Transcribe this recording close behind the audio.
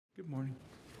Good morning.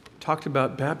 Talked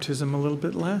about baptism a little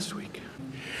bit last week.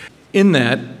 In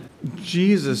that,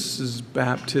 Jesus'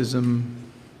 baptism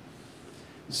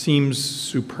seems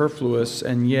superfluous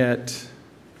and yet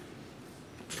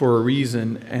for a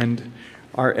reason. And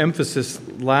our emphasis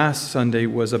last Sunday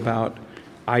was about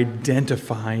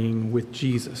identifying with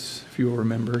Jesus, if you'll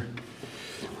remember.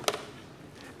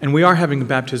 And we are having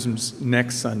baptisms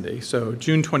next Sunday. So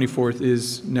June 24th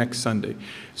is next Sunday.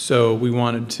 So we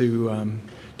wanted to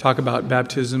talk about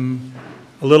baptism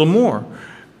a little more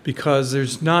because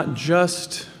there's not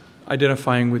just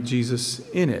identifying with Jesus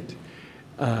in it.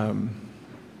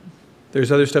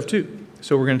 There's other stuff too.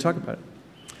 So we're going to talk about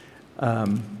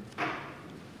it.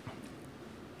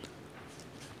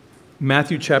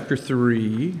 Matthew chapter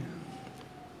 3.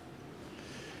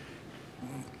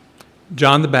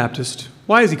 John the Baptist.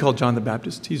 Why is he called John the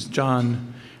Baptist? He's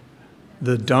John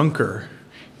the dunker.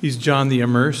 He's John the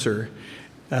immerser.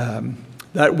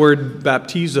 That word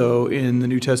baptizo in the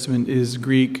New Testament is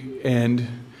Greek and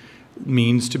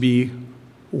means to be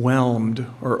whelmed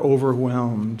or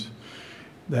overwhelmed.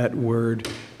 That word,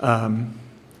 my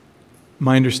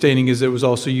understanding is it was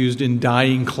also used in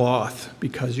dyeing cloth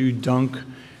because you dunk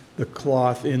the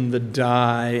cloth in the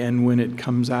dye and when it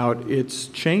comes out, it's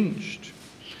changed.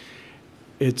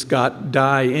 It's got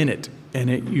dye in it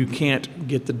and you can't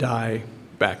get the dye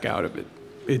back out of it.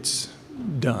 It's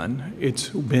done. It's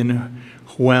been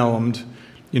whelmed.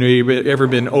 You know, you've ever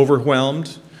been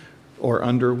overwhelmed or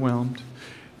underwhelmed?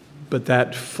 But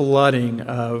that flooding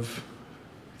of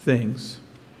things.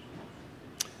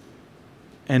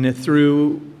 And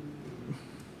through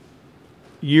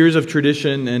years of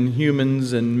tradition and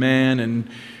humans and man and,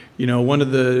 you know, one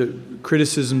of the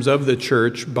criticisms of the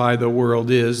church by the world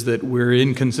is that we're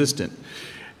inconsistent.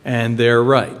 And they're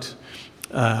right.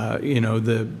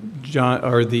 The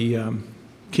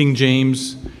King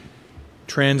James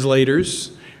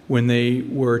translators, when they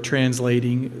were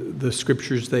translating the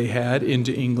scriptures they had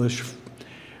into English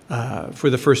for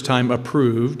the first time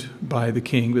approved by the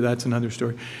king, but that's another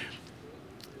story.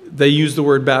 They used the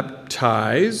word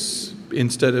baptize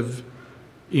instead of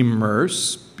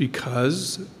immerse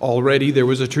because already there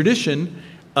was a tradition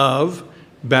of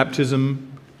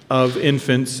baptism of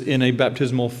infants in a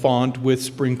baptismal font with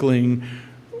sprinkling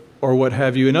or what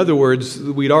have you. In other words,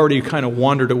 we'd already kind of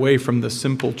wandered away from the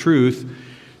simple truth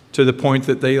to the point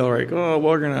that they are like, oh,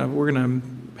 we're gonna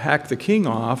hack the king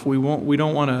off. We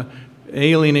don't want to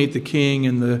alienate the king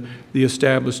and the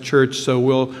established church, so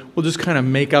we'll just kind of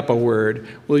make up a word.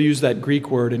 We'll use that Greek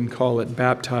word and call it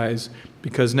baptize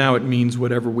because now it means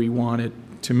whatever we want it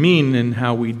to mean and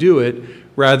how we do it,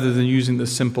 rather than using the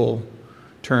simple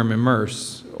term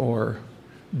immerse or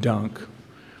dunk,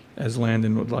 as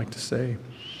Landon would like to say.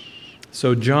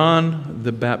 So John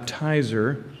the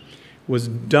Baptizer was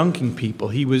dunking people.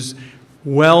 He was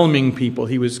whelming people.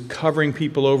 He was covering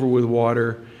people over with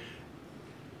water.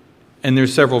 And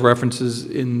there's several references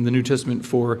in the New Testament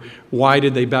for why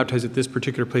did they baptize at this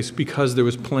particular place? Because there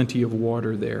was plenty of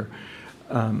water there.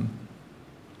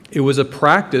 It was a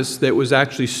practice that was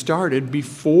actually started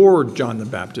before John the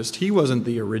Baptist. He wasn't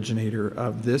the originator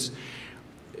of this.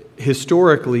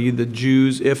 Historically, the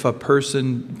Jews, if a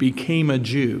person became a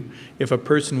Jew, if a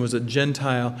person was a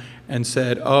Gentile and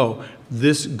said, oh,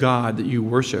 this God that you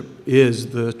worship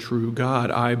is the true God,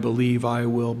 I believe I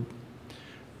want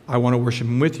to worship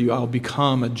him with you, I'll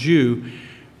become a Jew,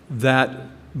 that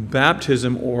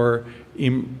baptism or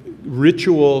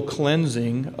ritual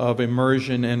cleansing of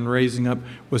immersion and raising up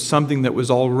was something that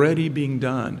was already being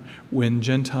done when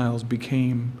Gentiles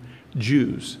became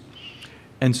Jews.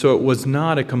 And so it was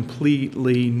not a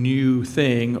completely new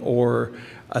thing or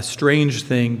a strange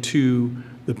thing to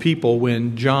the people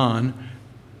when John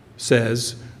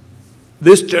says,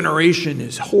 this generation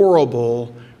is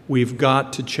horrible, we've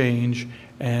got to change,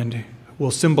 and we'll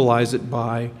symbolize it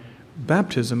by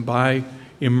baptism, by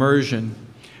immersion.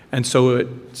 And so it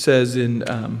says in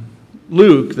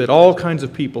Luke that all kinds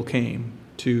of people came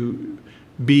to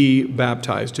be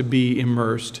baptized, to be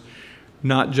immersed.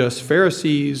 Not just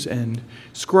Pharisees and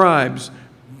scribes,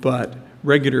 but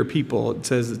regular people. It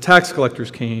says the tax collectors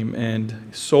came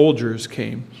and soldiers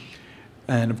came.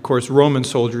 And of course, Roman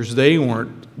soldiers, they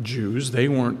weren't Jews. They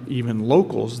weren't even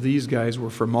locals. These guys were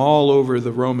from all over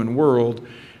the Roman world,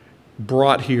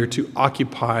 brought here to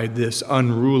occupy this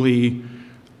unruly,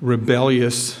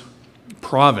 rebellious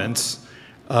province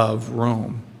of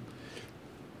Rome.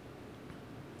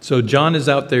 So John is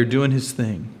out there doing his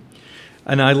thing.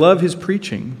 And I love his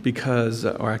preaching because,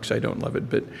 or actually I don't love it,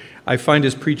 but I find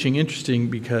his preaching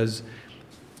interesting because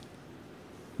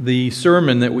the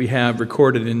sermon that we have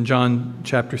recorded in John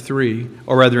chapter 3,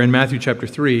 or rather in Matthew chapter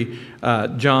 3,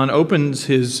 John opens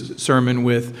his sermon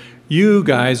with, "You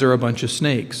guys are a bunch of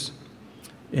snakes."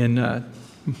 In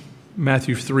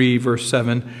Matthew 3, verse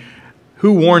 7,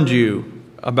 "Who warned you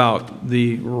about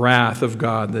the wrath of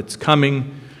God that's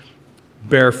coming?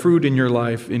 Bear fruit in your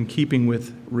life in keeping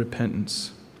with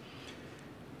repentance."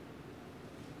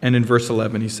 And in verse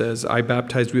 11 he says, "I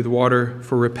baptize you with water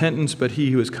for repentance, but he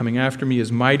who is coming after me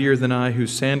is mightier than I, whose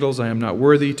sandals I am not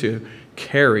worthy to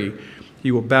carry.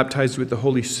 He will baptize you with the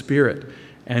Holy Spirit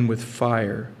and with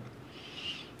fire.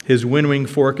 His winnowing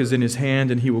fork is in his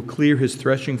hand, and he will clear his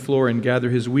threshing floor and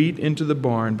gather his wheat into the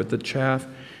barn, but the chaff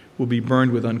will be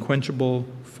burned with unquenchable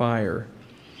fire."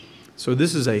 So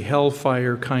this is a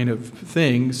hellfire kind of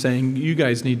thing, saying you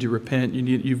guys need to repent.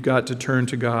 You've got to turn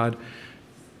to God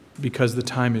because the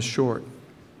time is short.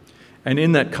 And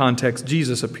in that context,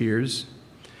 Jesus appears,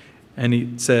 and he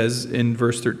says in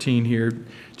verse 13 here,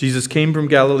 "Jesus came from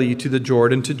Galilee to the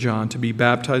Jordan to John to be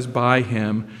baptized by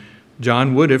him.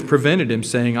 John would have prevented him,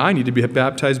 saying, 'I need to be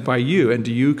baptized by you, and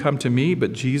do you come to me?'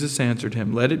 But Jesus answered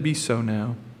him, 'Let it be so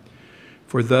now.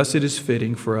 For thus it is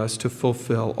fitting for us to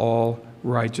fulfill all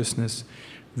righteousness.'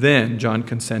 Then John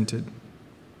consented.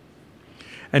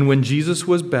 And when Jesus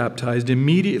was baptized,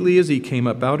 immediately as he came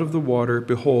up out of the water,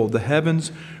 behold, the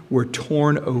heavens were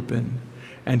torn open,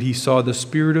 and he saw the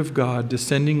Spirit of God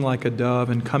descending like a dove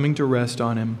and coming to rest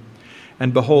on him.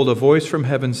 And behold, a voice from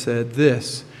heaven said,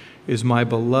 'This is my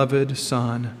beloved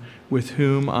Son, with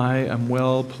whom I am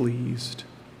well pleased.'"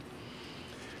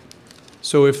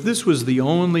 So if this was the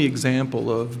only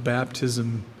example of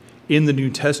baptism in the New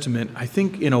Testament, I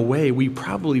think in a way we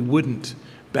probably wouldn't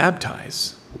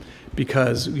baptize.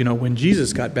 Because, when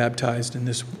Jesus got baptized and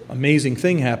this amazing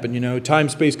thing happened,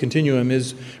 time-space continuum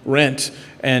is rent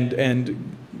and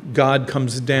God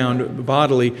comes down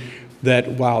bodily,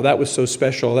 that, wow, that was so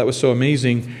special, that was so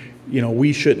amazing,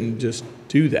 we shouldn't just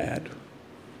do that,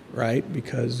 right?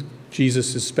 Because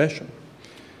Jesus is special.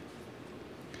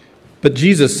 But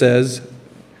Jesus says,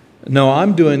 "No,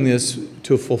 I'm doing this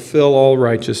to fulfill all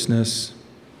righteousness."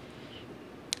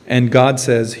 And God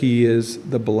says he is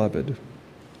the beloved.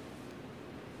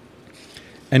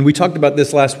 And we talked about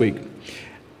this last week,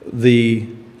 the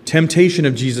temptation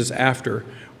of Jesus after,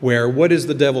 where what is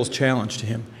the devil's challenge to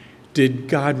him? Did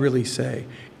God really say,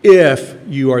 "If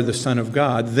you are the Son of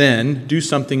God, then do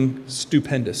something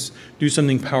stupendous, do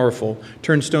something powerful,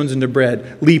 turn stones into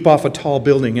bread, leap off a tall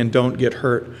building and don't get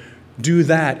hurt. Do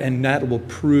that, and that will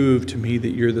prove to me that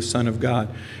you're the Son of God."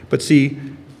 But see,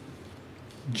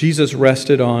 Jesus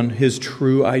rested on his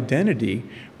true identity,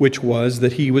 which was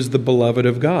that he was the beloved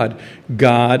of God.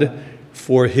 God,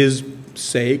 for his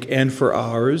sake and for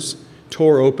ours,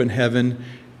 tore open heaven,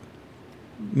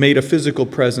 made a physical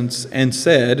presence, and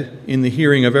said in the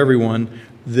hearing of everyone,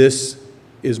 "This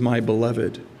is my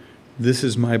beloved. This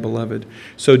is my beloved."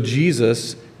 So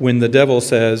Jesus, when the devil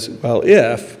says, "Well,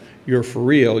 if you're for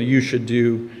real, you should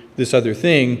do this other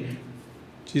thing,"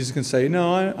 Jesus can say,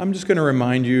 "No, I'm just going to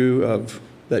remind you of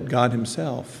that God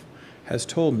himself has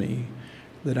told me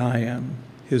that I am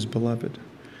his beloved."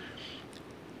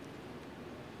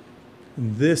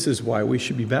 And this is why we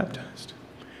should be baptized,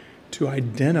 to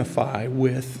identify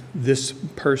with this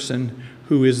person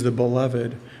who is the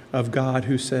beloved of God,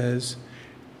 who says,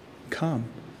 "Come."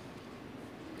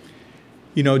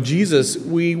 Jesus,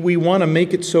 we want to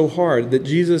make it so hard that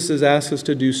Jesus has asked us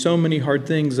to do so many hard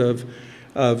things of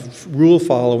rule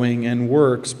following and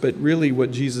works, but really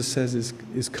what Jesus says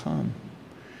is come.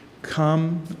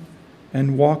 Come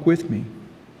and walk with me.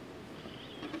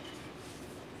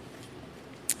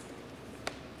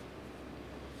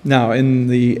 Now,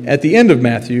 at the end of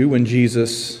Matthew, when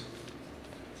Jesus...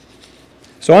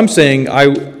 So I'm saying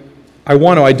I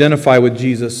want to identify with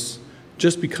Jesus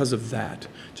just because of that,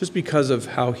 just because of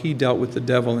how he dealt with the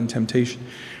devil and temptation.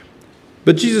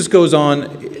 But Jesus goes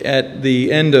on at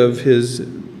the end of his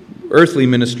earthly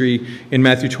ministry in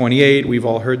Matthew 28. We've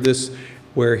all heard this,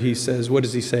 where he says, what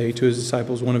does he say to his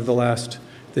disciples? One of the last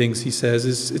things he says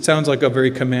is, it sounds like a very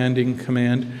commanding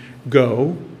command.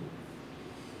 Go.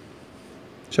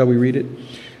 Shall we read it?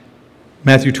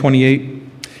 Matthew 28,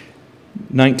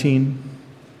 19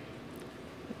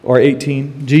 or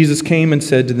 18. Jesus came and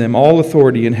said to them, "All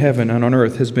authority in heaven and on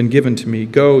earth has been given to me.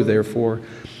 Go, therefore,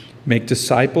 make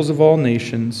disciples of all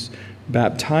nations,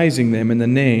 baptizing them in the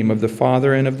name of the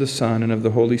Father and of the Son and of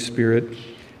the Holy Spirit,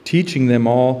 teaching them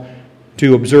all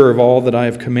to observe all that I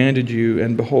have commanded you,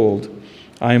 and behold,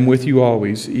 I am with you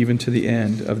always, even to the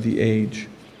end of the age."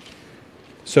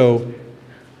 So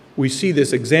we see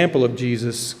this example of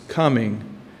Jesus coming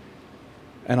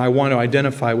and I want to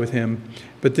identify with him.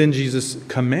 But then Jesus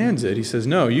commands it. He says,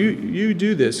 no, you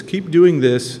do this. Keep doing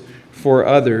this for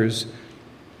others.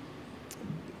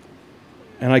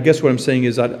 And I guess what I'm saying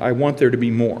is I want there to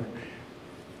be more.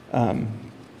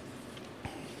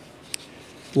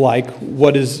 Like,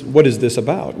 what is this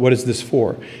about? What is this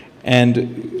for?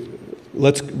 And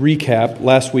let's recap.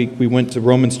 Last week we went to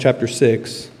Romans chapter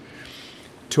 6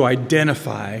 to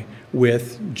identify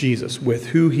with Jesus, with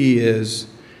who he is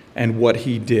and what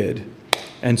he did.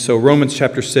 And so Romans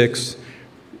chapter 6,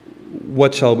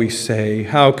 what shall we say?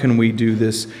 How can we do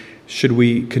this? Should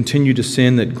we continue to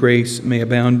sin that grace may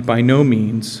abound? By no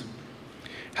means.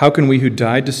 How can we who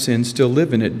died to sin still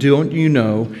live in it? Don't you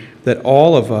know that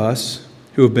all of us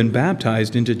who have been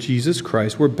baptized into Jesus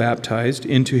Christ were baptized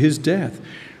into his death?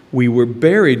 We were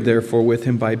buried, therefore, with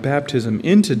him by baptism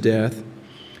into death,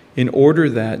 in order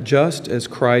that, just as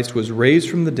Christ was raised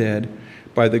from the dead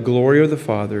by the glory of the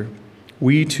Father,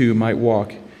 we too might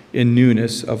walk in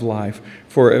newness of life.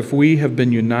 For if we have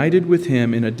been united with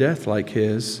him in a death like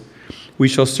his, we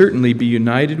shall certainly be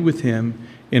united with him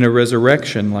in a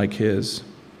resurrection like his.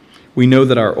 We know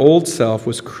that our old self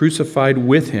was crucified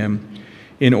with him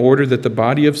in order that the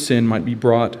body of sin might be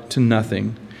brought to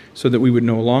nothing, so that we would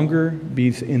no longer be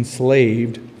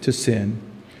enslaved to sin.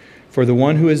 For the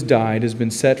one who has died has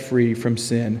been set free from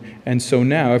sin. And so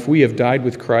now, if we have died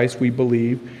with Christ, we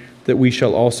believe that we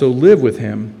shall also live with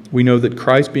him. We know that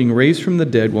Christ, being raised from the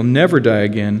dead, will never die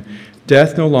again.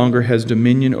 Death no longer has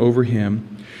dominion over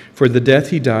him. For the death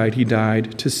he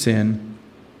died to sin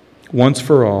once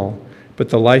for all. But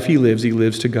the life he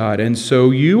lives to God. And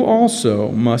so you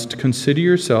also must consider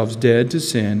yourselves dead to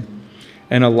sin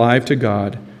and alive to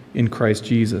God in Christ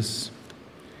Jesus.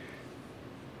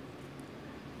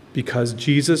 Because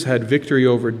Jesus had victory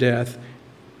over death,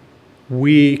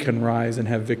 we can rise and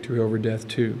have victory over death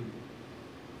too.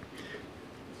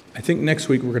 I think next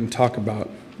week we're going to talk about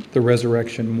the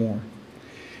resurrection more.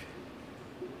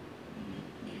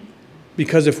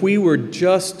 Because if we were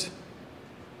just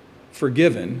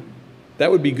forgiven, that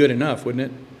would be good enough,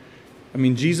 wouldn't it? I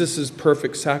mean, Jesus'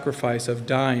 perfect sacrifice of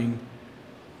dying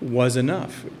was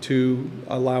enough to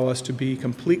allow us to be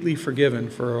completely forgiven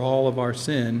for all of our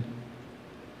sin.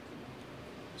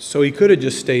 So he could have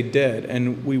just stayed dead,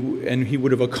 and he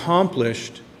would have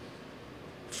accomplished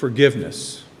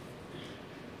forgiveness.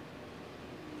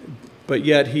 But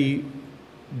yet he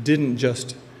didn't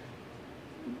just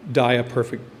die a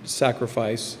perfect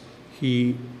sacrifice.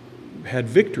 He had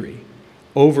victory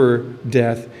over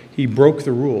death. He broke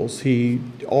the rules. He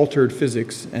altered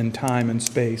physics and time and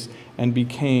space and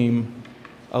became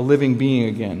a living being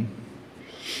again.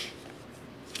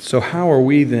 So how are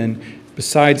we then,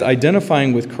 besides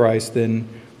identifying with Christ, then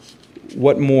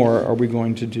what more are we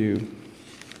going to do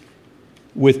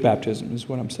with baptism is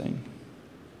what I'm saying.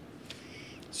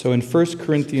 So in 1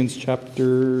 Corinthians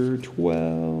chapter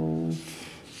 12,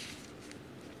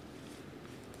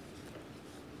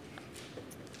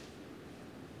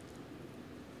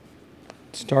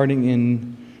 starting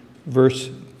in verse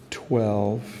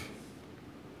 12.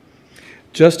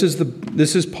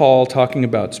 This is Paul talking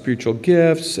about spiritual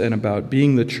gifts and about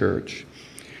being the church.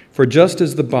 For just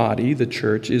as the body, the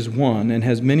church, is one and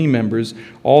has many members,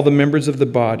 all the members of the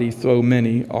body, though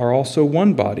many, are also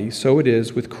one body, so it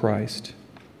is with Christ.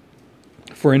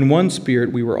 For in one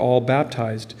Spirit we were all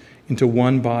baptized into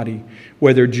one body,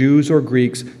 whether Jews or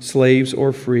Greeks, slaves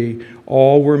or free,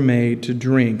 all were made to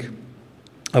drink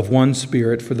of one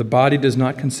Spirit, for the body does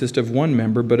not consist of one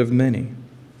member, but of many.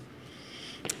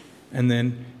 And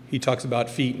then he talks about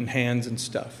feet and hands and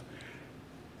stuff.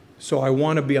 So I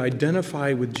want to be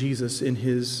identified with Jesus in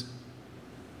his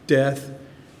death,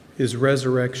 his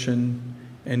resurrection,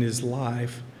 and his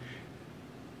life.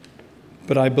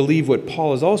 But I believe what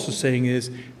Paul is also saying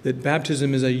is that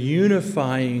baptism is a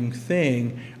unifying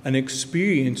thing, an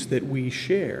experience that we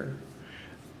share,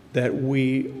 that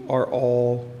we are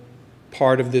all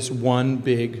part of this one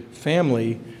big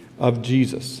family of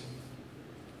Jesus.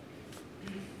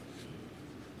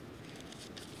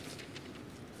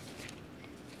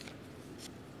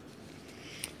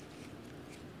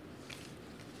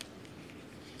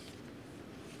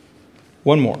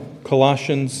 One more,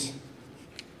 Colossians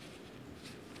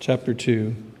chapter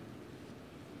 2.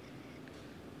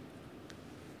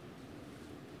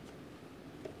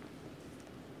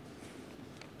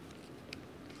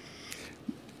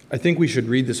 I think we should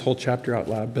read this whole chapter out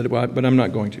loud, but I'm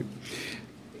not going to,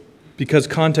 because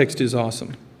context is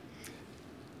awesome.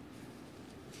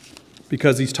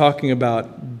 Because he's talking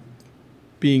about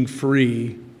being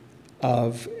free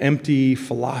of empty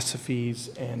philosophies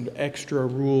and extra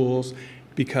rules,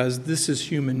 because this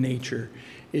is human nature,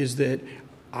 is that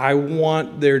I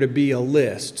want there to be a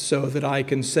list so that I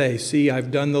can say, see,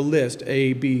 I've done the list,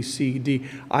 A, B, C, D.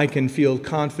 I can feel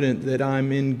confident that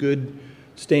I'm in good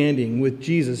standing with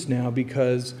Jesus now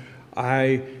because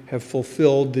I have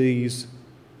fulfilled these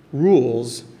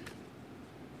rules.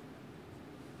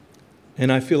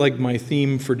 And I feel like my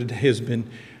theme for today has been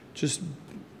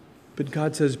but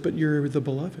God says, but you're the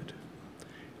beloved.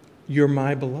 You're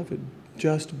my beloved.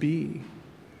 Just be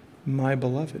my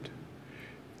beloved.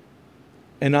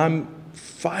 And I'm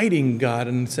fighting God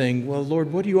and saying, well,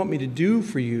 Lord, what do you want me to do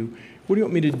for you? What do you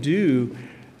want me to do?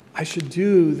 I should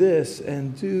do this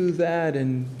and do that.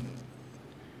 And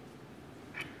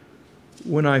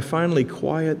when I finally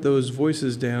quiet those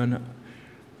voices down,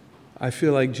 I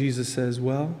feel like Jesus says,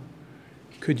 well,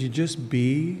 could you just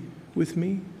be with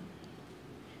me?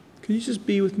 Could you just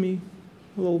be with me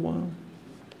a little while?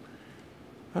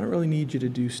 I don't really need you to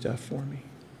do stuff for me.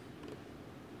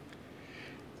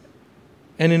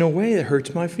 And in a way, it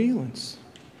hurts my feelings.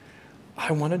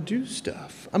 I want to do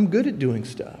stuff. I'm good at doing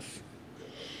stuff.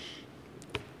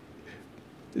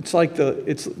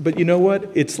 But you know what?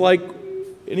 It's like,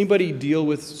 anybody deal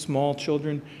with small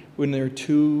children when they're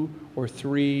 2 or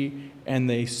 3 and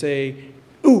they say,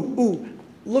 ooh,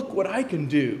 look what I can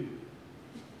do.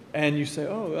 And you say,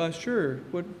 oh, sure.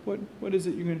 What is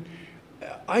it you're going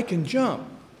to... I can jump.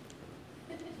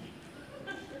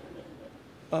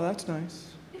 Oh, that's nice.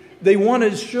 They want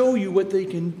to show you what they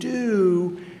can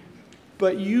do,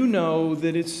 but you know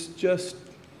that it's just,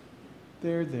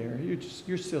 they're there.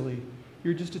 You're silly.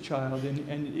 You're just a child,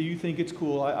 and you think it's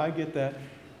cool. I get that.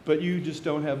 But you just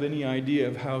don't have any idea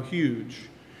of how huge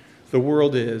the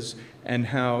world is and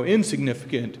how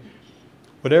insignificant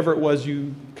whatever it was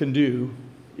you can do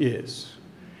is.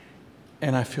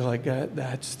 And I feel like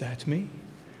that's me.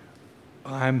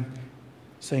 I'm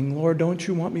saying, Lord, don't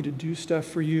you want me to do stuff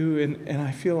for you? And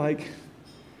I feel like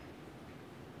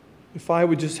if I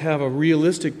would just have a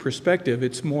realistic perspective,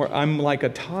 it's more, I'm like a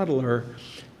toddler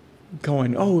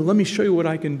going, oh, let me show you what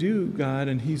I can do, God.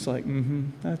 And he's like,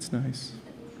 that's nice.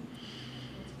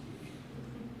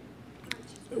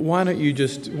 Why don't you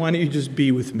just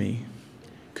be with me?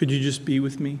 Could you just be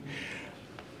with me?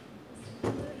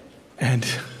 And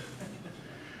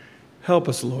help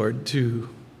us, Lord, to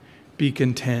be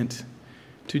content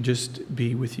to just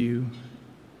be with you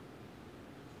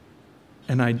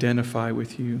and identify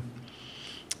with you.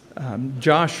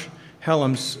 Josh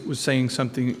Helms was saying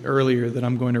something earlier that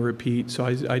I'm going to repeat, so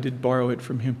I did borrow it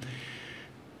from him.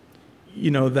 You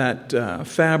know, that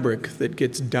fabric that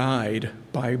gets dyed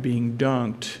by being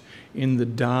dunked in the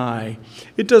dye,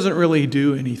 it doesn't really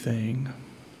do anything.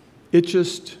 It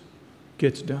just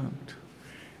gets dunked.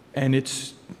 And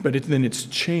then it's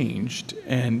changed.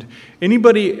 And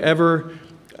anybody ever,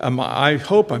 I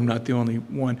hope I'm not the only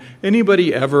one,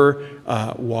 anybody ever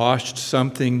washed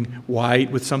something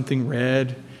white with something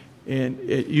red? And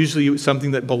it usually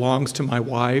something that belongs to my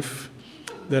wife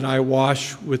that I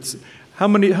wash with. How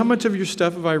much of your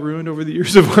stuff have I ruined over the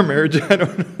years of our marriage? I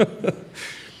don't know.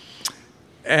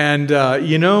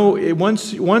 And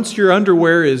once your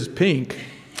underwear is pink,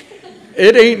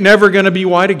 it ain't never going to be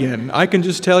white again. I can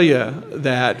just tell you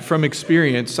that from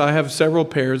experience. I have several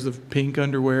pairs of pink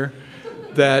underwear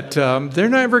that they're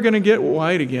never going to get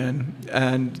white again.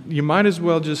 And you might as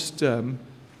well just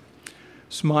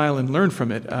smile and learn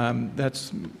from it. I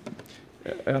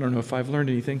don't know if I've learned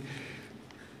anything.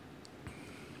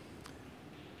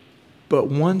 But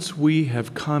once we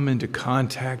have come into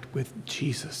contact with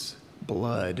Jesus'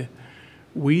 blood,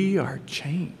 we are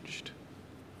changed.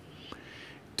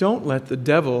 Don't let the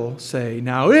devil say,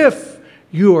 now if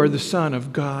you are the Son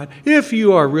of God, if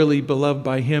you are really beloved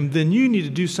by Him, then you need to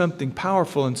do something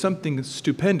powerful and something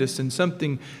stupendous and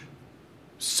something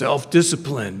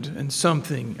self-disciplined and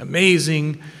something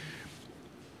amazing.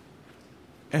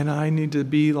 And I need to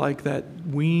be like that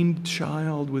weaned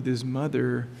child with his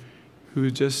mother who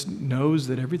just knows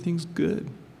that everything's good.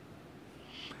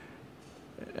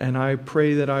 And I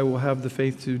pray that I will have the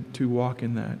faith to walk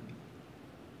in that.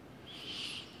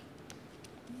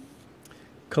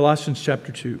 Colossians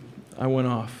chapter 2. I went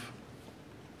off.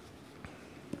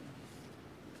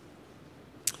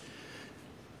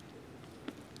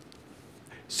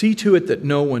 See to it that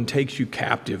no one takes you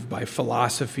captive by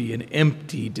philosophy and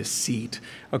empty deceit,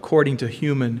 according to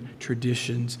human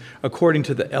traditions, according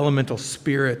to the elemental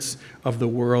spirits of the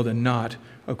world, and not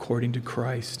according to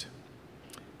Christ.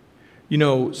 You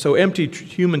know, so empty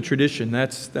human tradition,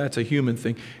 that's a human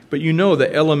thing. But you know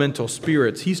the elemental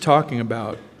spirits, he's talking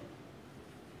about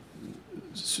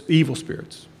evil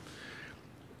spirits.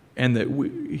 And that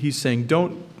he's saying,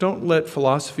 don't let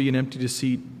philosophy and empty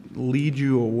deceit lead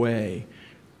you away.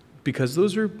 because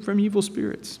those are from evil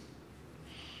spirits.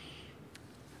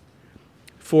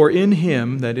 For in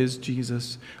him, that is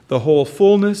Jesus, the whole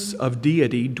fullness of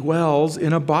deity dwells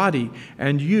in a body,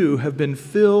 and you have been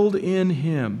filled in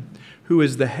him, who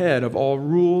is the head of all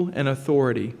rule and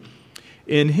authority.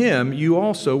 In him you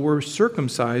also were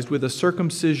circumcised with a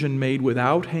circumcision made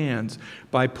without hands,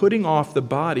 by putting off the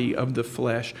body of the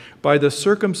flesh, by the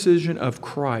circumcision of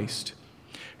Christ,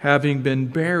 having been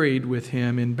buried with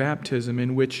him in baptism,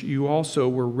 in which you also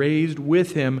were raised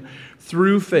with him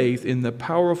through faith in the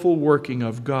powerful working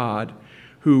of God,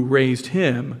 who raised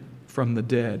him from the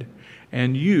dead.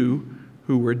 And you,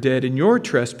 who were dead in your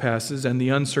trespasses and the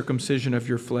uncircumcision of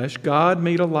your flesh, God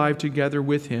made alive together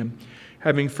with him,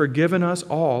 having forgiven us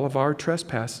all of our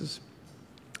trespasses,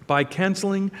 by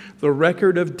canceling the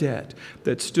record of debt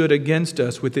that stood against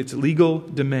us with its legal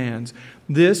demands.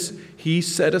 This he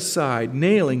set aside,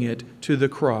 nailing it to the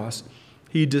cross.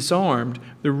 He disarmed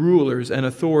the rulers and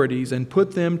authorities and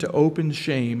put them to open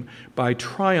shame by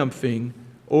triumphing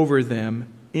over them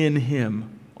in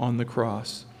him on the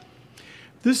cross.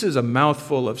 This is a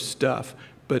mouthful of stuff,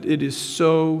 but it is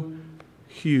so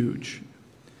huge.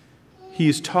 He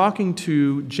is talking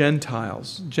to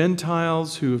Gentiles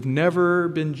who have never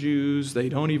been Jews. They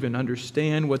don't even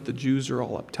understand what the Jews are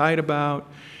all uptight about.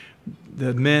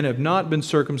 The men have not been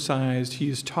circumcised. He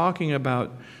is talking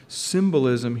about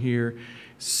symbolism here,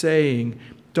 saying,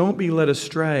 don't be led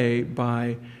astray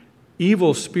by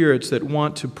evil spirits that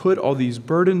want to put all these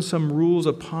burdensome rules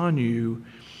upon you,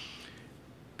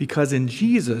 because in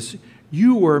Jesus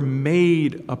you were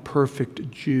made a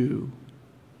perfect Jew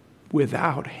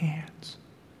without hands.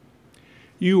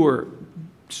 You were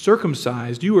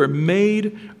circumcised. You were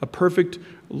made a perfect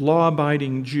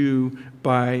law-abiding Jew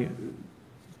by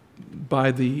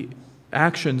the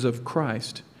actions of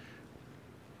Christ.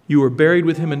 You were buried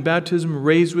with him in baptism,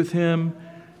 raised with him.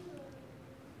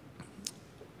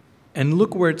 And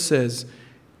look where it says,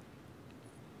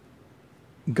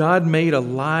 God made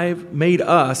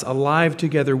us alive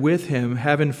together with him,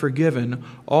 having forgiven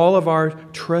all of our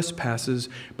trespasses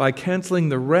by canceling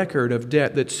the record of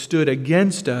debt that stood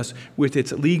against us with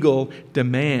its legal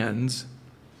demands.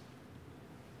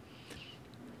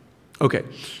 Okay,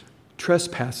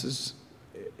 trespasses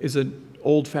is an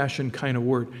old-fashioned kind of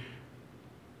word,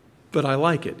 but I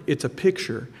like it. It's a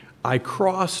picture. I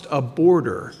crossed a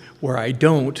border where I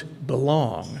don't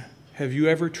belong. Have you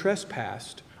ever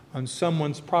trespassed on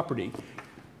someone's property?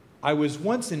 I was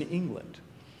once in England.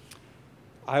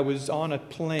 I was on a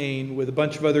plane with a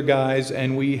bunch of other guys,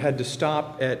 and we had to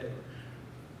stop at,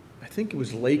 I think it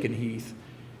was Lakenheath.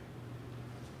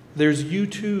 There's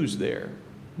U-2s there,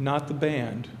 not the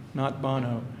band, not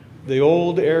Bono. The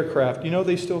old aircraft, you know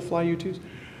they still fly U-2s?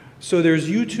 So there's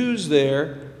U-2s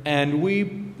there, and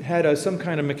we had some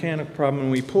kind of mechanical problem,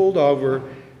 and we pulled over,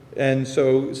 and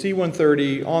so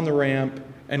C-130 on the ramp,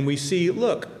 and we see,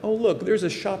 look, there's a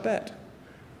shopette,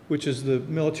 which is the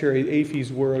military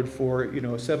AFI's word for,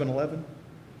 7-Eleven,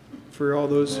 for all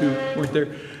those who weren't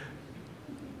there.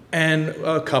 And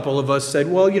a couple of us said,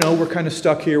 well, we're kind of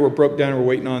stuck here, we're broke down, we're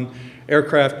waiting on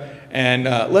aircraft, and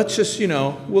let's just,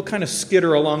 we'll kind of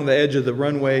skitter along the edge of the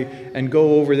runway and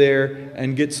go over there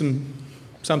and get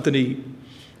something to eat.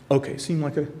 Okay, seemed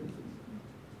like a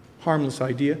harmless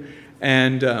idea.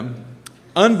 And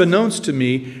unbeknownst to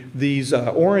me, these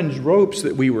orange ropes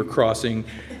that we were crossing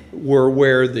were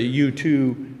where the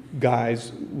U-2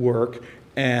 guys work.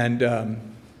 And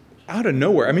out of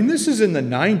nowhere, I mean, this is in the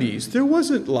 90s. There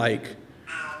wasn't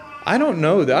I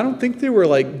don't think there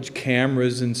were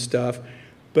cameras and stuff.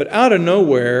 But out of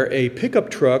nowhere, a pickup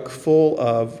truck full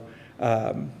of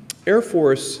Air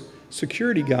Force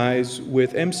security guys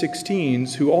with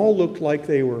M16s who all looked like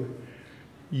they were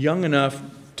young enough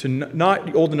to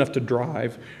not old enough to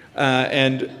drive,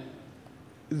 and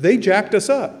they jacked us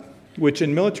up. Which,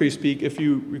 in military speak, if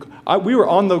you recall, we were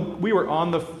on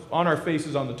our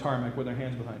faces on the tarmac with our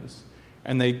hands behind us,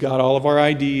 and they got all of our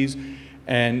IDs,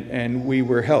 and we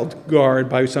were held guard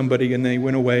by somebody, and they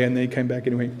went away, and they came back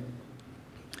anyway.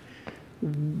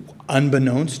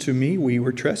 Unbeknownst to me, we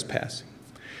were trespassing.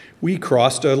 We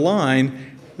crossed a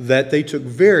line that they took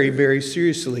very, very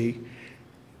seriously.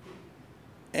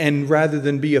 And rather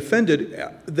than be offended,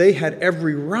 they had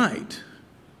every right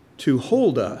to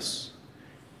hold us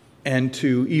and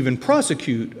to even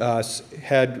prosecute us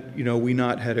had, we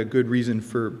not had a good reason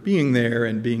for being there,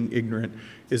 and being ignorant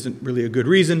isn't really a good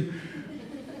reason.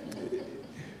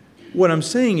 What I'm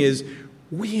saying is,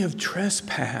 we have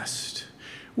trespassed.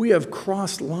 We have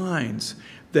crossed lines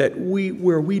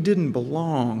where we didn't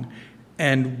belong,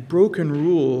 and broken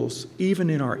rules, even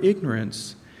in our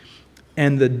ignorance.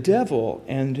 And the devil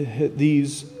and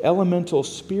these elemental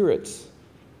spirits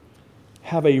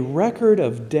have a record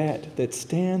of debt that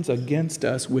stands against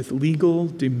us with legal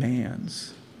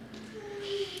demands.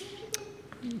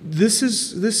 This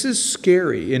is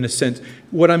scary in a sense.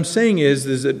 What I'm saying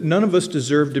is that none of us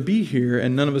deserve to be here,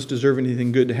 and none of us deserve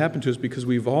anything good to happen to us, because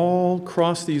we've all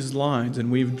crossed these lines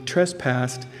and we've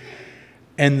trespassed.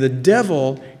 And the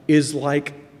devil is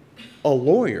like a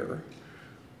lawyer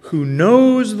who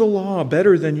knows the law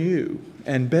better than you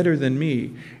and better than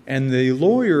me. And the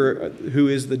lawyer, who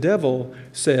is the devil,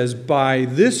 says, by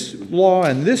this law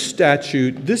and this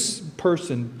statute, this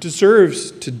person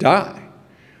deserves to die.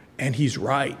 And he's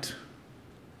right.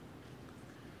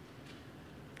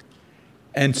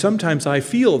 And sometimes I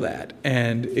feel that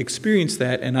and experience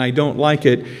that, and I don't like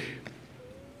it.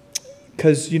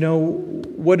 Because,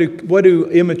 what do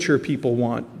immature people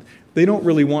want? They don't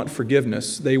really want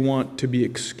forgiveness. They want to be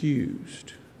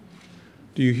excused.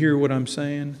 Do you hear what I'm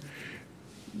saying?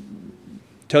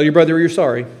 Tell your brother you're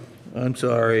sorry. I'm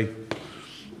sorry.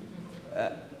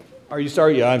 Are you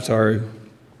sorry? Yeah, I'm sorry.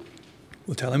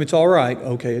 Well, tell him it's all right.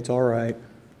 Okay, it's all right.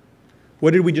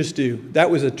 What did we just do? That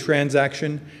was a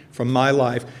transaction from my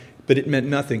life, but it meant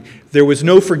nothing. There was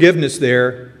no forgiveness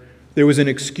there. There was an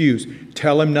excuse.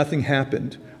 Tell him nothing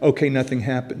happened. Okay, nothing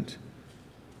happened.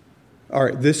 All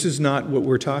right, this is not what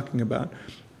we're talking about.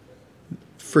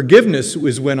 Forgiveness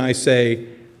is when I say,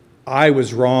 I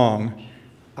was wrong,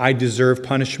 I deserve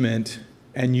punishment,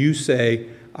 and you say,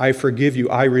 I forgive you,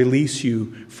 I release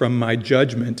you from my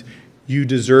judgment. You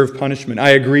deserve punishment. I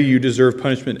agree you deserve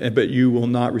punishment, but you will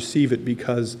not receive it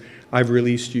because I've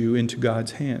released you into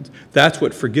God's hands. That's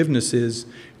what forgiveness is,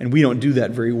 and we don't do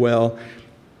that very well.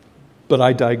 But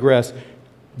I digress.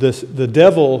 The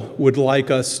devil would like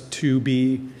us to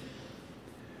be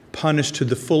punished to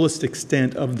the fullest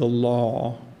extent of the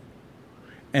law,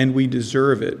 and we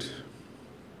deserve it.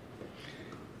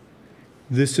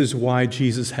 This is why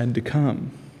Jesus had to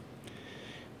come.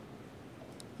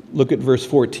 Look at verse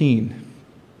 14.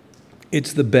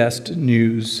 It's the best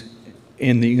news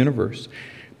in the universe.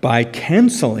 By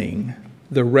canceling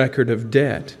the record of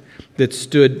debt that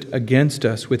stood against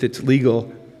us with its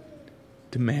legal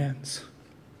demands,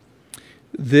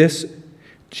 this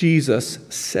Jesus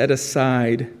set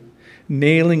aside,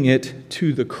 nailing it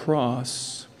to the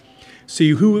cross.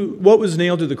 See, what was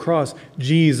nailed to the cross?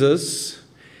 Jesus.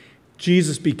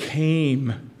 Jesus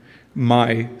became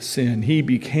my sin. He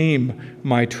became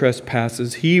my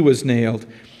trespasses. He was nailed.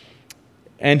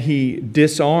 And he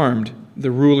disarmed the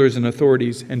rulers and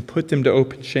authorities and put them to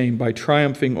open shame by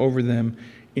triumphing over them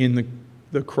in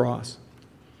the cross.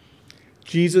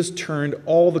 Jesus turned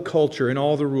all the culture and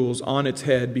all the rules on its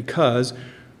head because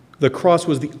the cross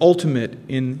was the ultimate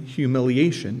in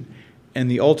humiliation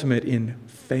and the ultimate in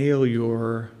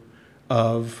failure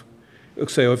of.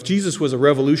 So if Jesus was a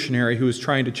revolutionary who was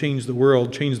trying to change the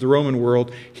world, change the Roman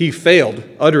world, he failed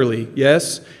utterly,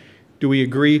 yes? Do we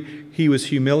agree? He was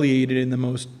humiliated in the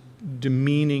most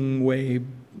demeaning way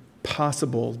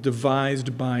possible,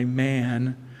 devised by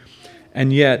man.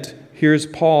 And yet, here's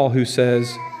Paul who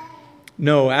says,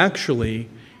 no, actually,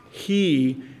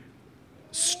 he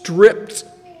stripped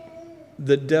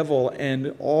the devil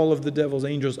and all of the devil's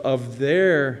angels of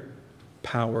their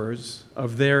powers,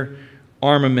 of their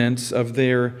armaments, of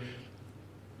their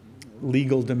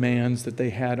legal demands that they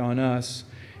had on us,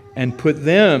 and put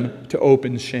them to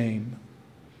open shame.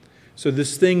 So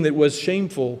this thing that was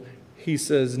shameful, he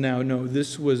says now, no,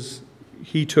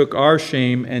 he took our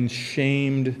shame and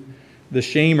shamed the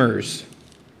shamers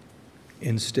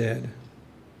instead.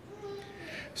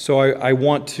 So I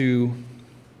want to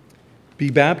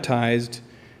be baptized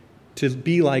to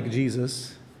be like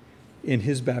Jesus in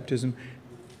his baptism.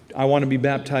 I want to be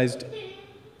baptized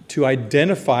to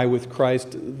identify with Christ,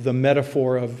 the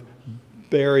metaphor of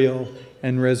burial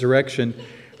and resurrection.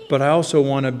 But I also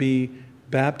want to be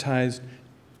baptized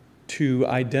to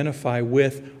identify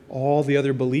with all the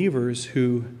other believers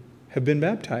who have been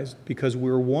baptized, because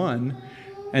we're one.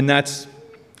 And that's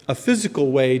a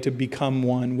physical way to become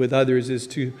one with others, is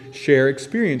to share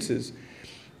experiences.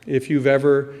 If you've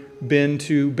ever been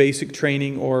to basic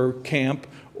training or camp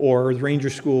or ranger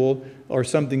school or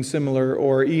something similar,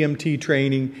 or EMT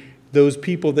training, those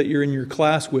people that you're in your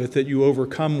class with, that you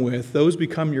overcome with, those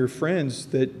become your friends.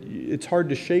 That it's hard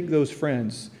to shake those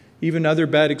friends. Even other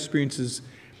bad experiences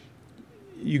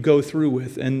you go through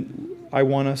with. And I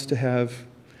want us to have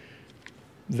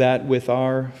that with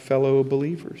our fellow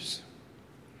believers.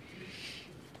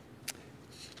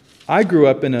 I grew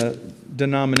up in a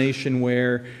denomination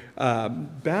where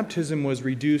baptism was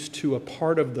reduced to a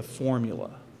part of the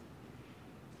formula.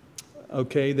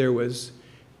 Okay, there was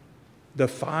the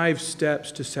 5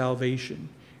 steps to salvation.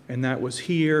 And that was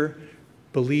hear,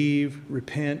 believe,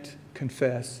 repent,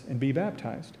 confess, and be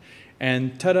baptized.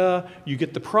 And ta-da, you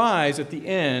get the prize at the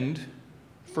end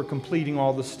for completing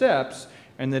all the steps,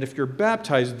 and that if you're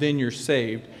baptized, then you're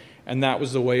saved. And that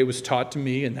was the way it was taught to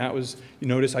me, and that was, you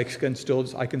notice I can still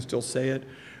say it.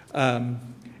 And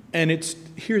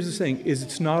here's the thing, is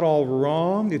it's not all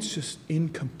wrong, it's just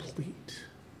incomplete.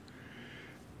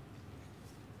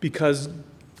 Because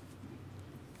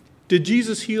did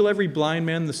Jesus heal every blind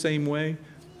man the same way?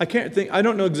 I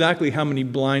don't know exactly how many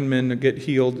blind men get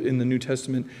healed in the New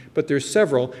Testament, but there's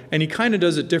several, and he kind of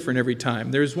does it different every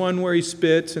time. There's one where he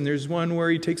spits, and there's one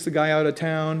where he takes the guy out of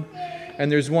town,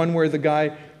 and there's one where the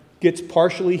guy gets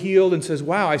partially healed and says,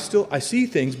 wow, I see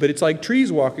things, but it's like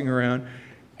trees walking around,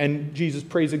 and Jesus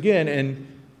prays again, and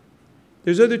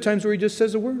there's other times where he just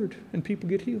says a word, and people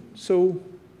get healed. So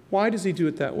why does he do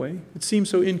it that way? It seems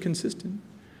so inconsistent.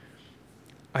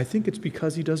 I think it's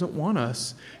because he doesn't want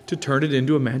us to turn it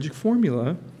into a magic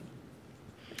formula.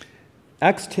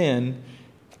 Acts 10,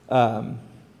 the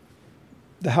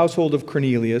household of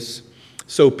Cornelius.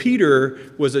 So Peter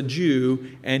was a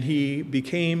Jew, and he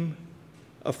became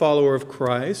a follower of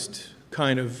Christ.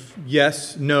 Kind of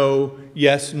yes, no,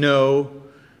 yes, no,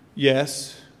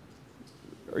 yes.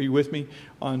 Are you with me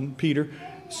on Peter?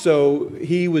 So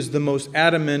he was the most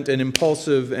adamant and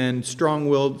impulsive and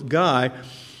strong-willed guy.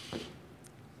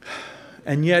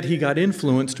 And yet he got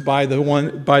influenced by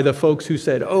the folks who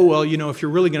said, oh, well, you know, if you're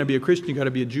really going to be a Christian, you've got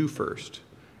to be a Jew first.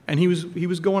 And he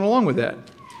was going along with that.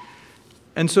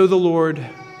 And so the Lord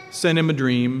sent him a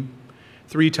dream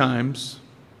 3 times.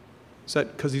 Is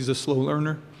that because he's a slow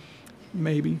learner?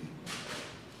 Maybe.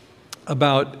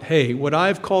 About, hey, what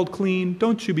I've called clean,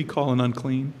 don't you be calling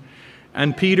unclean.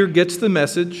 And Peter gets the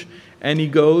message, and he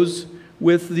goes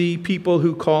with the people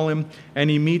who call him, and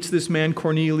he meets this man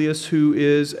Cornelius, who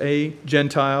is a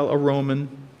Gentile, a Roman.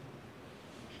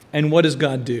 And what does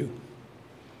God do?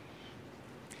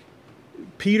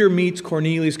 Peter meets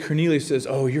Cornelius. Cornelius says,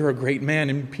 oh, you're a great man.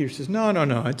 And Peter says, no,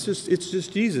 it's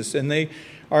just Jesus. And they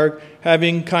are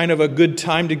having kind of a good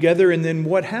time together, and then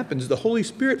what happens? The Holy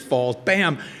Spirit falls,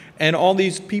 bam, and all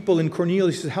these people in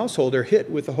Cornelius' household are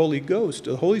hit with the Holy Ghost,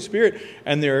 the Holy Spirit,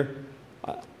 and they're,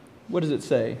 what does it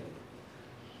say?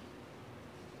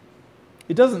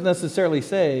 It doesn't necessarily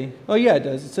say, oh yeah, it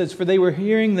does. It says, for they were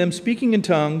hearing them speaking in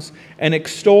tongues and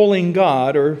extolling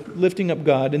God, or lifting up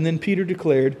God. And then Peter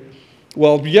declared,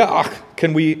 well, yeah,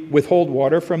 can we withhold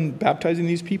water from baptizing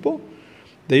these people?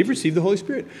 They've received the Holy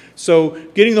Spirit. So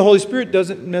getting the Holy Spirit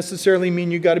doesn't necessarily mean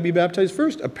you've got to be baptized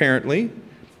first, apparently.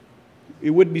 It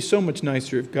would be so much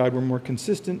nicer if God were more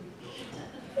consistent.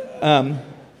 Then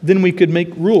we could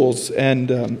make rules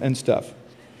and stuff.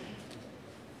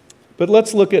 But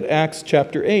let's look at Acts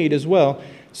chapter 8 as well.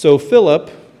 So Philip,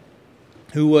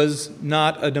 who was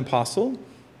not an apostle,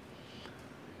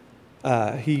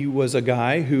 he was a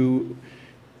guy who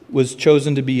was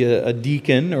chosen to be a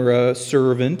deacon or a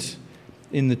servant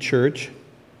in the church.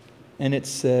 And it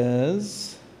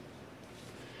says,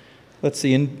 let's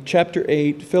see, in chapter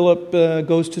 8, Philip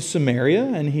goes to Samaria,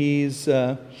 and he's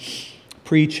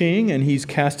preaching, and he's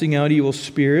casting out evil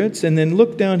spirits. And then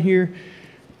look down here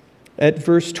at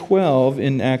verse 12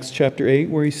 in Acts chapter 8,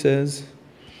 where he says,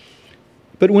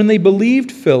 but when they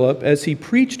believed Philip as he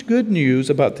preached good news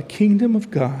about the kingdom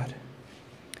of God,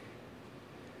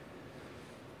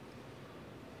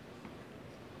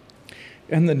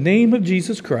 and the name of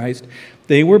Jesus Christ,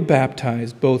 they were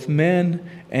baptized, both men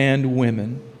and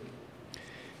women.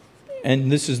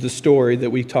 And this is the story that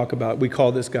we talk about. We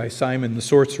call this guy Simon the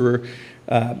sorcerer.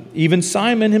 Even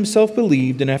Simon himself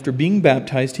believed, and after being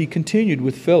baptized, he continued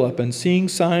with Philip, and seeing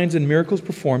signs and miracles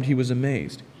performed, he was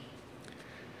amazed.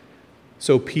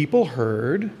 So people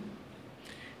heard,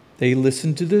 they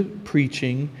listened to the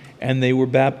preaching, and they were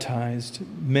baptized,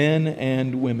 men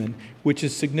and women, which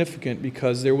is significant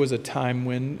because there was a time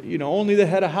when, only the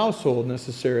head of household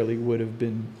necessarily would have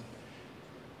been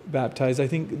baptized. I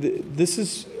think this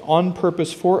is on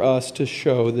purpose for us to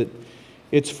show that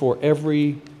it's for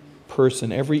every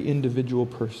person, every individual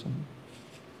person.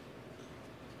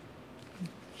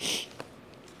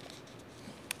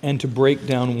 And to break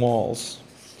down walls,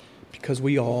 because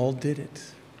we all did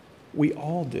it. We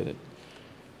all did it.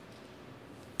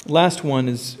 Last one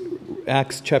is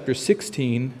Acts chapter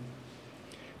 16.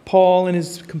 Paul and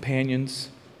his companions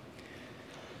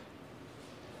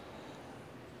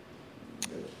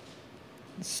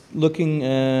looking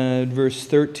at verse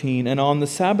 13, and on the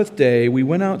Sabbath day we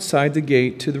went outside the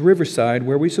gate to the riverside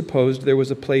where we supposed there was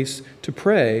a place to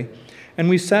pray, and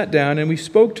we sat down and we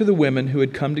spoke to the women who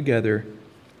had come together.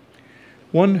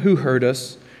 One who heard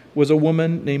us was a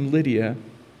woman named Lydia,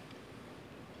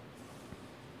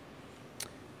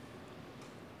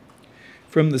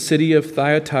 from the city of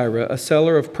Thyatira, a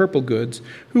seller of purple goods,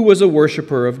 who was a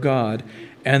worshiper of God.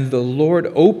 And the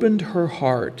Lord opened her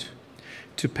heart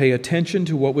to pay attention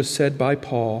to what was said by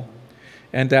Paul.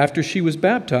 And after she was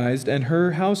baptized, and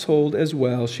her household as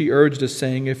well, she urged us,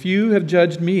 saying, "If you have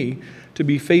judged me to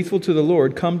be faithful to the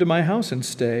Lord, come to my house and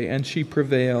stay." And she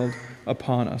prevailed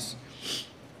upon us.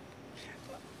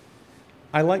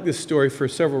 I like this story for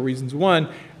several reasons. One,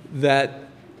 that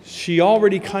she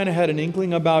already kind of had an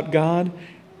inkling about God.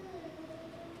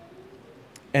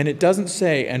 And it doesn't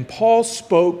say, and Paul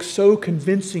spoke so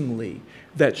convincingly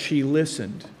that she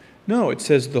listened. No, it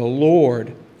says the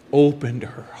Lord opened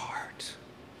her heart.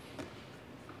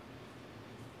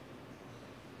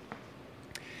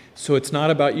 So it's not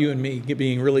about you and me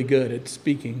being really good at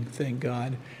speaking, thank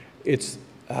God. It's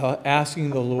asking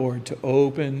the Lord to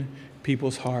open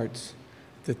people's hearts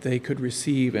that they could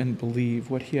receive and believe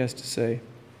what he has to say.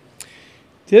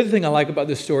 The other thing I like about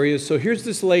this story is, so here's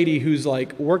this lady who's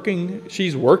like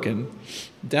she's working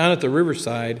down at the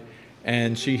riverside,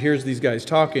 and she hears these guys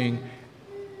talking,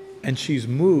 and she's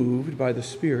moved by the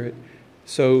Spirit.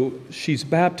 So she's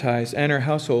baptized, and her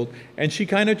household, and she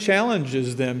kind of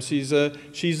challenges them. She's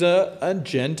a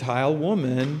Gentile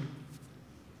woman.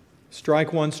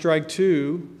 Strike one, strike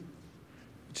two.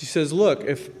 She says, look,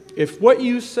 if what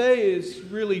you say is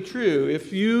really true,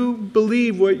 if you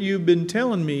believe what you've been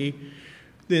telling me,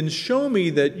 then show me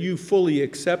that you fully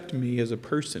accept me as a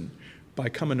person by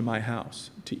coming to my house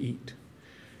to eat.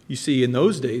 You see, in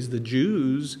those days, the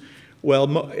Jews,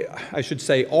 well, I should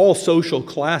say all social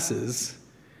classes,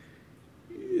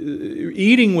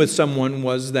 eating with someone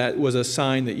was a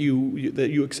sign that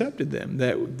you accepted them,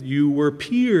 that you were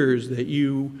peers, that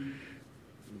you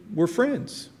were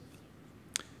friends.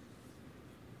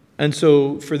 And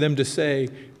so for them to say,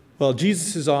 well,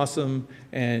 Jesus is awesome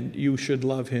and you should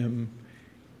love him,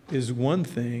 is one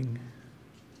thing.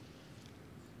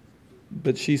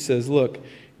 But she says, look,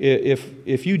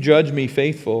 if you judge me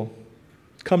faithful,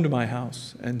 come to my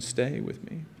house and stay with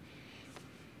me.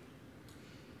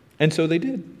 And so they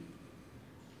did.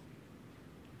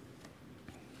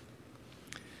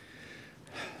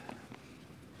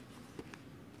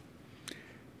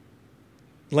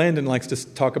 Landon likes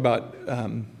to talk about,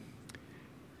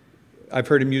 I've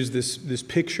heard him use this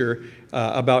picture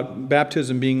about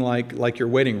baptism being like your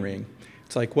wedding ring.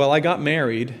 It's like, well, I got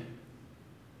married,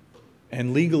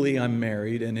 and legally I'm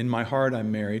married, and in my heart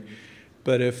I'm married.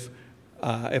 But if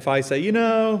I say, you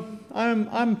know,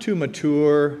 I'm too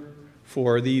mature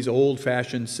for these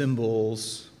old-fashioned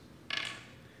symbols,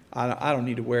 I don't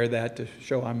need to wear that to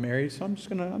show I'm married, so I'm just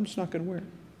not gonna wear it.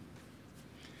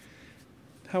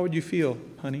 How would you feel,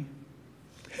 honey?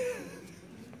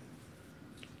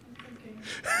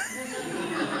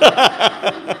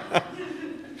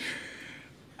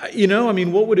 You know, I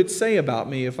mean, what would it say about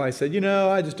me if I said, you know,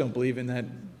 I just don't believe in that,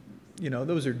 you know,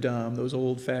 those are dumb, those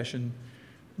old-fashioned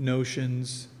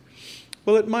notions.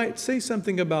 Well, it might say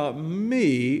something about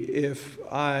me if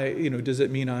does it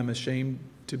mean I'm ashamed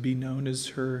to be known as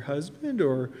her husband,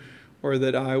 or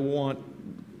that I want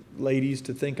ladies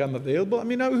to think I'm available? I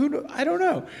mean, I don't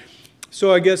know.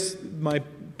 So I guess my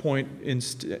point in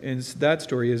that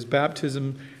story is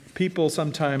baptism. People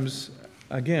sometimes,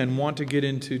 again, want to get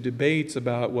into debates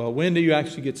about, well, when do you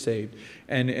actually get saved?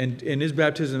 And is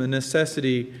baptism a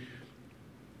necessity?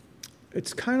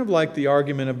 It's kind of like the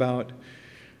argument about,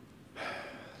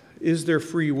 is there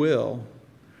free will?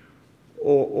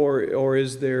 Or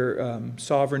is there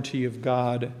sovereignty of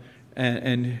God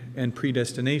and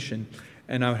predestination?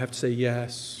 And I would have to say,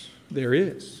 yes, there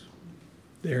is.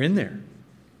 They're in there.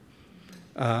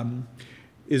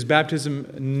 Is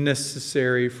baptism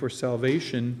necessary for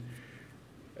salvation?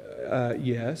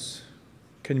 Yes.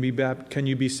 Can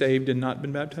you be saved and not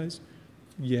been baptized?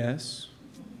 Yes.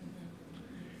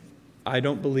 I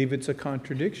don't believe it's a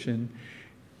contradiction.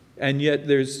 And yet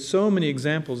there's so many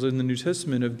examples in the New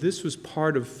Testament of this was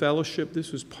part of fellowship,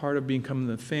 this was part of becoming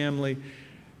the family,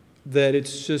 that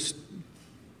it's just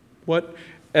what,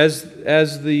 as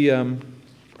the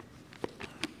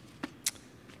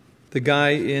guy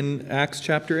in Acts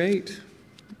chapter 8,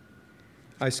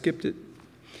 I skipped it.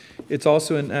 It's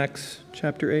also in Acts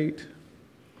chapter 8.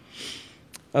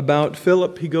 About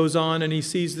Philip, he goes on and he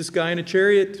sees this guy in a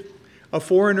chariot, a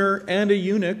foreigner and a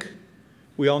eunuch.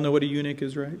 We all know what a eunuch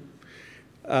is, right?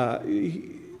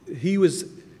 He was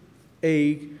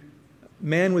a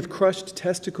man with crushed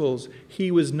testicles.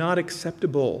 He was not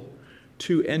acceptable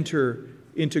to enter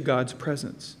into God's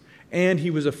presence. And he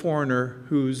was a foreigner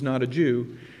who's not a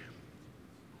Jew.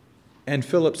 And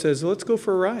Philip says, let's go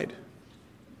for a ride.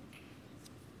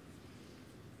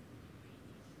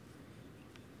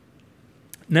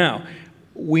 Now,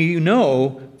 we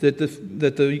know that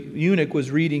the eunuch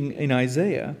was reading in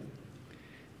Isaiah,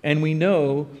 and we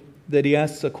know that he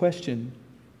asks a question.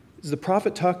 Is the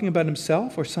prophet talking about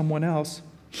himself or someone else?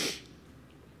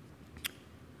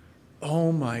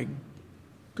 Oh my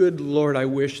good Lord, I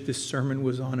wish this sermon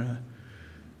was on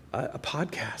a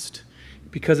podcast,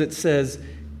 because it says,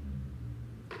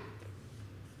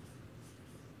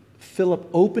 Philip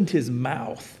opened his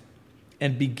mouth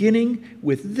and, beginning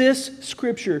with this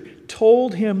scripture,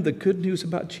 told him the good news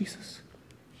about Jesus.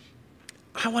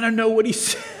 I want to know what he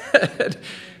said,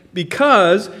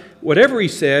 because whatever he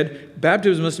said,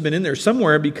 baptism must have been in there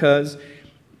somewhere, because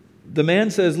the man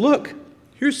says, look,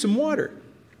 here's some water.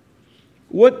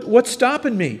 What's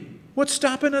stopping me? What's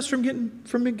stopping us from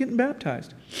getting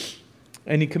baptized?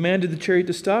 And he commanded the chariot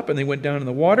to stop, and they went down in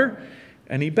the water,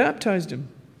 and he baptized him.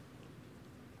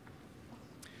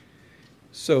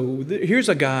 So here's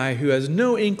a guy who has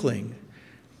no inkling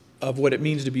of what it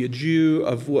means to be a Jew,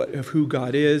 of who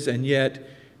God is, and yet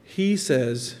he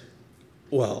says,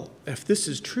 well, if this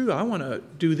is true, I want to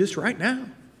do this right now.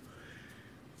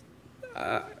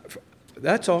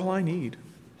 That's all I need.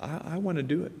 I want to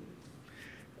do it.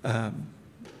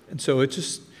 And so it's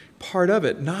just part of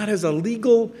it, not as a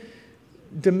legal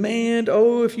demand,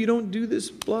 oh, if you don't do this,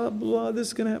 blah, blah, this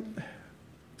is going to happen.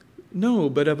 No,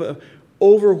 but of an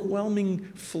overwhelming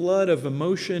flood of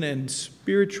emotion and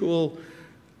spiritual,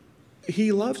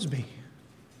 he loves me.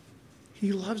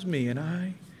 He loves me, and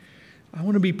I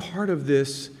want to be part of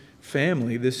this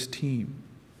family, this team.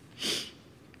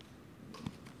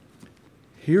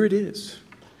 Here it is.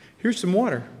 Here's some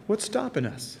water. What's stopping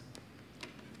us?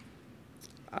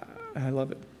 I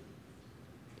love it.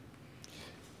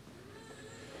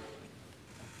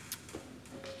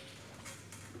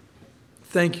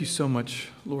 Thank you so much,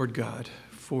 Lord God,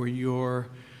 for your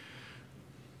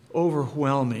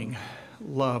overwhelming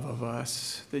love of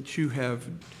us, that you have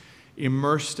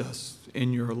immersed us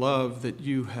in your love, that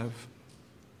you have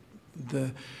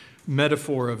the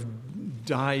metaphor of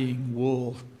dying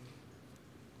wool,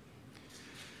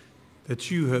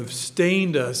 that you have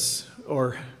stained us,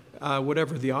 or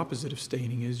whatever the opposite of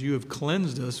staining is, you have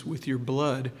cleansed us with your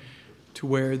blood to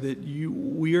where that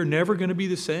we are never going to be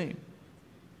the same.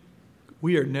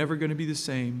 We are never going to be the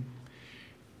same.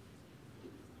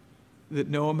 That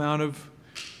no amount of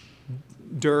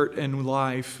dirt and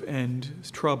life and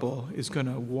trouble is going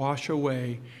to wash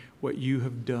away what you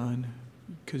have done,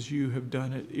 because you have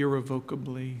done it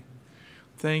irrevocably.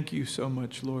 Thank you so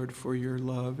much, Lord, for your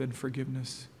love and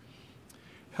forgiveness.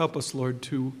 Help us, Lord,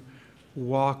 to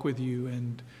walk with you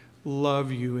and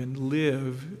love you and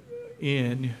live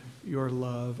in your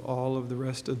love all of the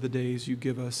rest of the days you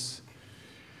give us,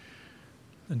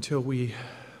 until we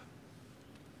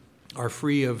are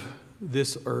free of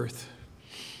this earth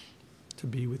to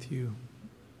be with you.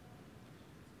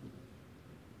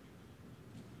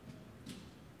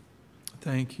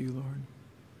 Thank you, Lord.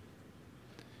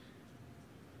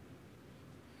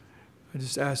 I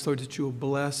just ask, Lord, that you will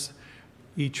bless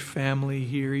each family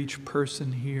here, each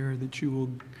person here, that you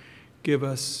will give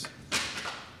us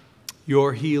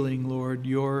your healing, Lord,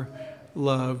 your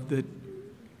love, that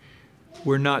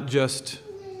we're not just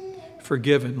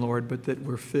forgiven, Lord, but that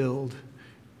we're filled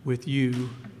with you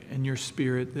and your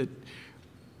Spirit, that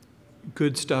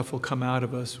good stuff will come out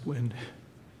of us when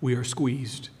we are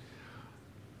squeezed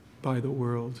by the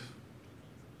world.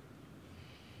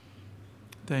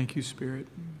 Thank you, Spirit.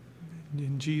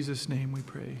 In Jesus' name we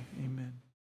pray. Amen.